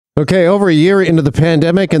Okay, over a year into the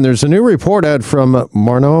pandemic, and there's a new report out from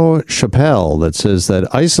Marno Chappelle that says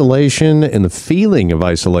that isolation and the feeling of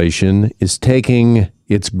isolation is taking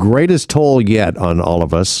its greatest toll yet on all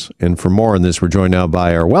of us. And for more on this, we're joined now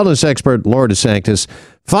by our wellness expert, Laura DeSanctis.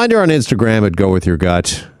 Find her on Instagram at Go With Your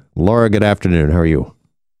Gut. Laura, good afternoon. How are you?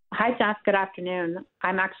 Hi, Jeff. Good afternoon.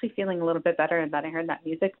 I'm actually feeling a little bit better that I heard that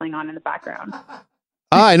music playing on in the background.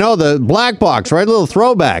 I know, the black box, right? A little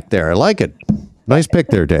throwback there. I like it. Nice pick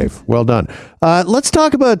there, Dave. Well done. Let's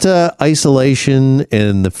talk about isolation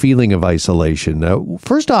and the feeling of isolation.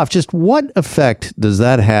 First off, just what effect does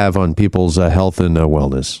that have on people's health and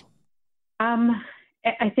wellness?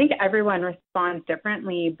 I think everyone responds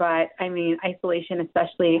differently, but I mean, isolation,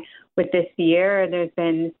 especially with this year, there's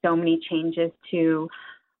been so many changes to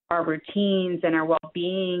our routines and our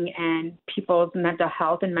well-being and people's mental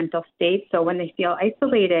health and mental state. So when they feel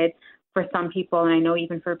isolated, for some people, and I know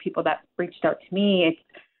even for people that reached out to me,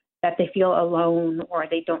 it's that they feel alone or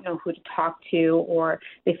they don't know who to talk to or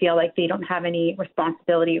they feel like they don't have any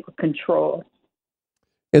responsibility or control.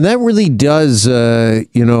 And that really does,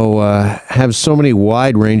 have so many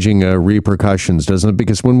wide-ranging repercussions, doesn't it?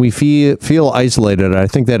 Because when we feel isolated, I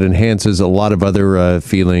think that enhances a lot of other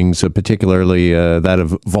feelings, particularly that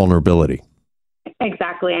of vulnerability.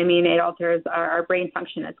 Exactly. I mean, it alters our brain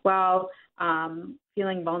function as well.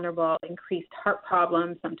 Feeling vulnerable, increased heart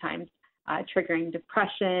problems, sometimes triggering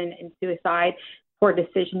depression and suicide, poor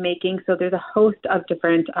decision making. So there's a host of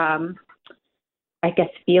different,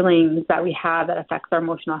 feelings that we have that affects our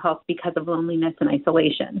emotional health because of loneliness and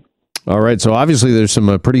isolation. All right. So obviously there's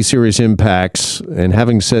some pretty serious impacts. And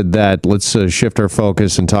having said that, let's shift our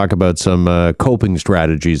focus and talk about some coping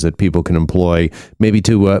strategies that people can employ, maybe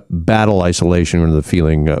to battle isolation or the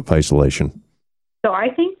feeling of isolation. So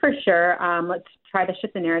I think for sure, let's try to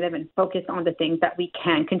shift the narrative and focus on the things that we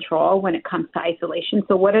can control when it comes to isolation.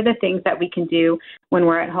 So what are the things that we can do when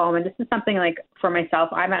we're at home? And this is something like for myself,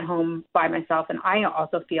 I'm at home by myself and I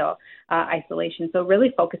also feel isolation. So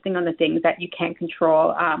really focusing on the things that you can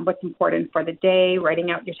control, what's important for the day,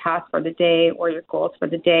 writing out your tasks for the day or your goals for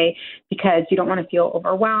the day, because you don't want to feel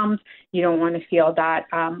overwhelmed. You don't want to feel that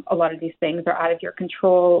a lot of these things are out of your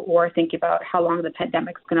control or think about how long the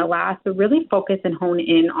pandemic's going to last. So really focus and hone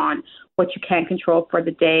in on what you can control for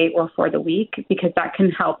the day or for the week, because that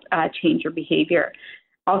can help change your behavior.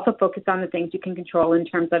 Also focus on the things you can control in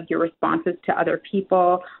terms of your responses to other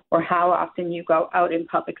people or how often you go out in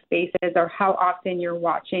public spaces or how often you're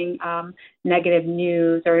watching negative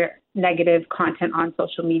news or negative content on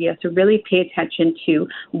social media. So really pay attention to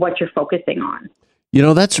what you're focusing on. You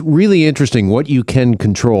know, that's really interesting, what you can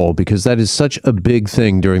control, because that is such a big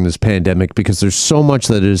thing during this pandemic, because there's so much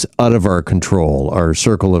that is out of our control, our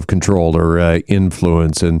circle of control or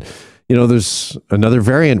influence. And, you know, there's another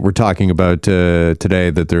variant we're talking about today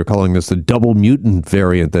that they're calling this the double mutant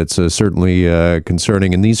variant. That's certainly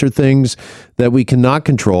concerning. And these are things that we cannot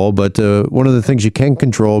control. But one of the things you can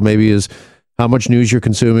control maybe is how much news you're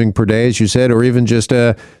consuming per day, as you said, or even just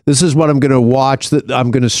this is what I'm going to watch, that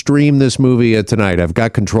I'm going to stream this movie tonight. I've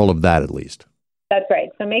got control of that at least. That's right.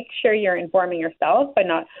 So make sure you're informing yourself, but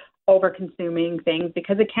not over-consuming things,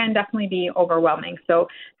 because it can definitely be overwhelming. So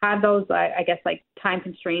have those, like time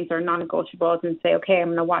constraints or non-negotiables and say, okay, I'm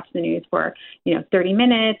going to watch the news for, 30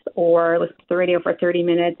 minutes or listen to the radio for 30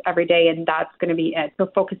 minutes every day, and that's going to be it.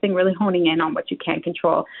 So focusing, really honing in on what you can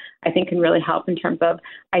control, I think can really help in terms of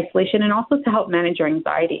isolation and also to help manage your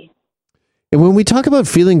anxiety. And when we talk about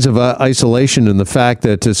feelings of isolation and the fact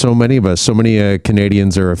that so many of us, so many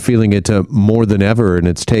Canadians are feeling it more than ever, and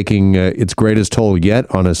it's taking its greatest toll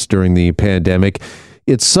yet on us during the pandemic,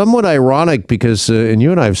 it's somewhat ironic because, and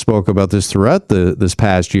you and I have spoke about this throughout this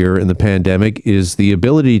past year in the pandemic, is the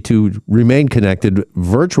ability to remain connected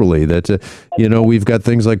virtually. That, we've got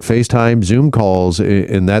things like FaceTime, Zoom calls,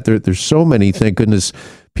 and that there's so many, thank goodness,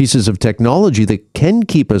 pieces of technology that can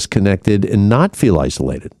keep us connected and not feel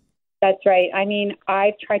isolated. That's right. I mean,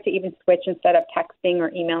 I've tried to even switch instead of texting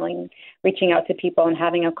or emailing, reaching out to people and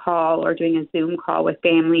having a call or doing a Zoom call with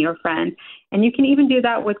family or friends. And you can even do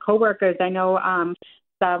that with coworkers. I know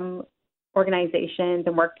some organizations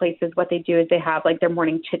and workplaces, what they do is they have like their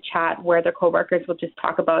morning chit chat where their coworkers will just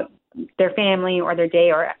talk about their family or their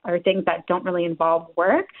day or things that don't really involve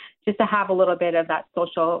work, just to have a little bit of that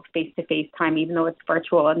social face-to-face time, even though it's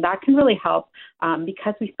virtual. And that can really help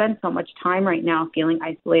because we spend so much time right now feeling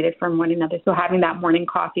isolated from one another. So having that morning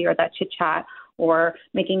coffee or that chit chat or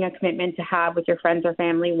making a commitment to have with your friends or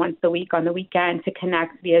family once a week on the weekend to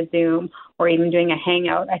connect via Zoom or even doing a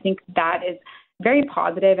hangout, I think that is very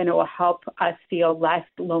positive, and it will help us feel less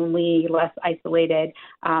lonely, less isolated,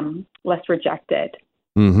 less rejected.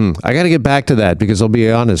 I got to get back to that because I'll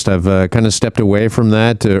be honest, I've kind of stepped away from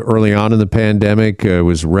that early on in the pandemic. I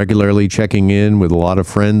was regularly checking in with a lot of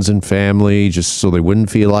friends and family just so they wouldn't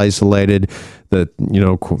feel isolated. That,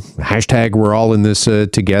 hashtag we're all in this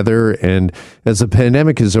together. And as the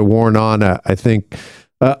pandemic has worn on, I think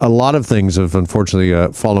a lot of things have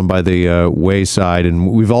unfortunately fallen by the wayside,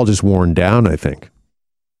 and we've all just worn down, I think.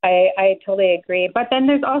 I totally agree. But then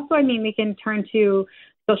there's also, we can turn to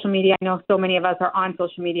social media. I know so many of us are on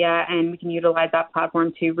social media, and we can utilize that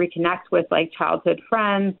platform to reconnect with like childhood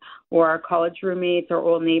friends or college roommates or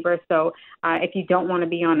old neighbors. So if you don't want to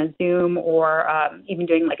be on a Zoom or even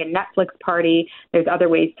doing like a Netflix party, there's other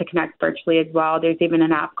ways to connect virtually as well. There's even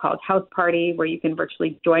an app called House Party where you can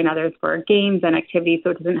virtually join others for games and activities,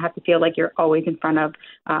 so it doesn't have to feel like you're always in front of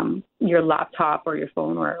your laptop or your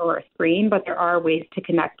phone or a screen. But there are ways to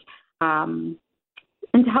connect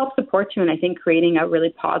and to help support you. And I think creating a really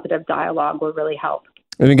positive dialogue will really help.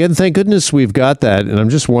 And again, thank goodness we've got that. And I'm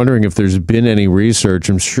just wondering if there's been any research.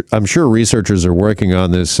 I'm sure researchers are working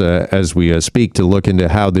on this as we speak to look into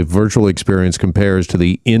how the virtual experience compares to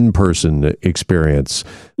the in-person experience.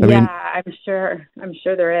 I'm sure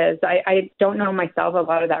there is. I don't know myself a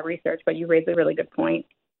lot of that research, but you raise a really good point.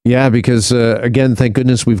 Yeah, because again, thank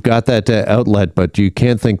goodness we've got that outlet, but you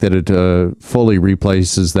can't think that it fully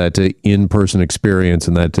replaces that in-person experience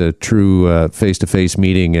and that true face-to-face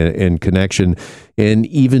meeting and connection. And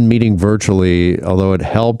even meeting virtually, although it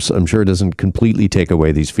helps, I'm sure it doesn't completely take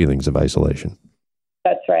away these feelings of isolation.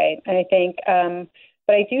 That's right. And I think,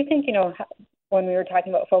 but I do think, when we were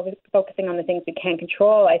talking about focusing on the things we can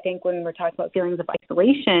control, I think when we're talking about feelings of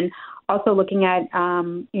isolation, also looking at,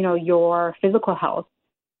 your physical health.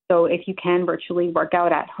 So if you can virtually work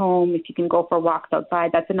out at home, if you can go for walks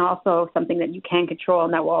outside, that's also something that you can control,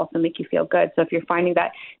 and that will also make you feel good. So if you're finding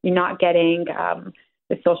that you're not getting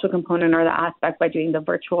the social component or the aspect by doing the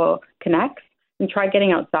virtual connects, then try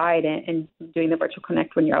getting outside and doing the virtual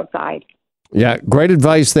connect when you're outside. Yeah, great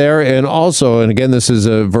advice there. And also, and again, this is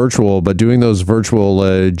virtual, but doing those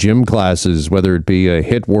virtual gym classes, whether it be a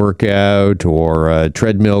HIIT workout or a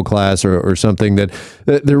treadmill class or something, that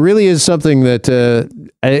there really is something that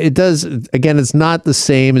it does. Again, it's not the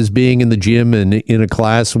same as being in the gym and in a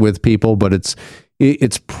class with people, but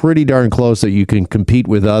it's pretty darn close that you can compete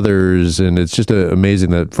with others. And it's just amazing,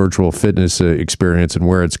 that virtual fitness experience and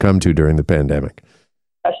where it's come to during the pandemic.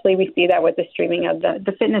 Especially we see that with the streaming of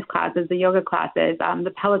the fitness classes, the yoga classes,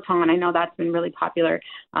 the Peloton. I know that's been really popular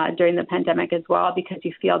during the pandemic as well, because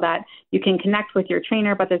you feel that you can connect with your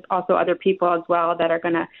trainer, but there's also other people as well that are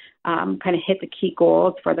going to kind of hit the key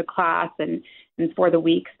goals for the class and for the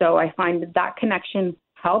week. So I find that connection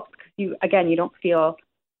helps because you don't feel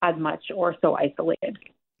as much or so isolated.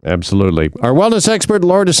 Absolutely. Our wellness expert,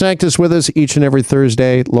 Laura DeSanctis, with us each and every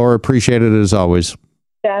Thursday. Laura, appreciate it as always.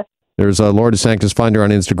 Yes. There's Laura DeSanctis. Find her on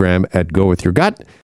Instagram at Go With Your Gut.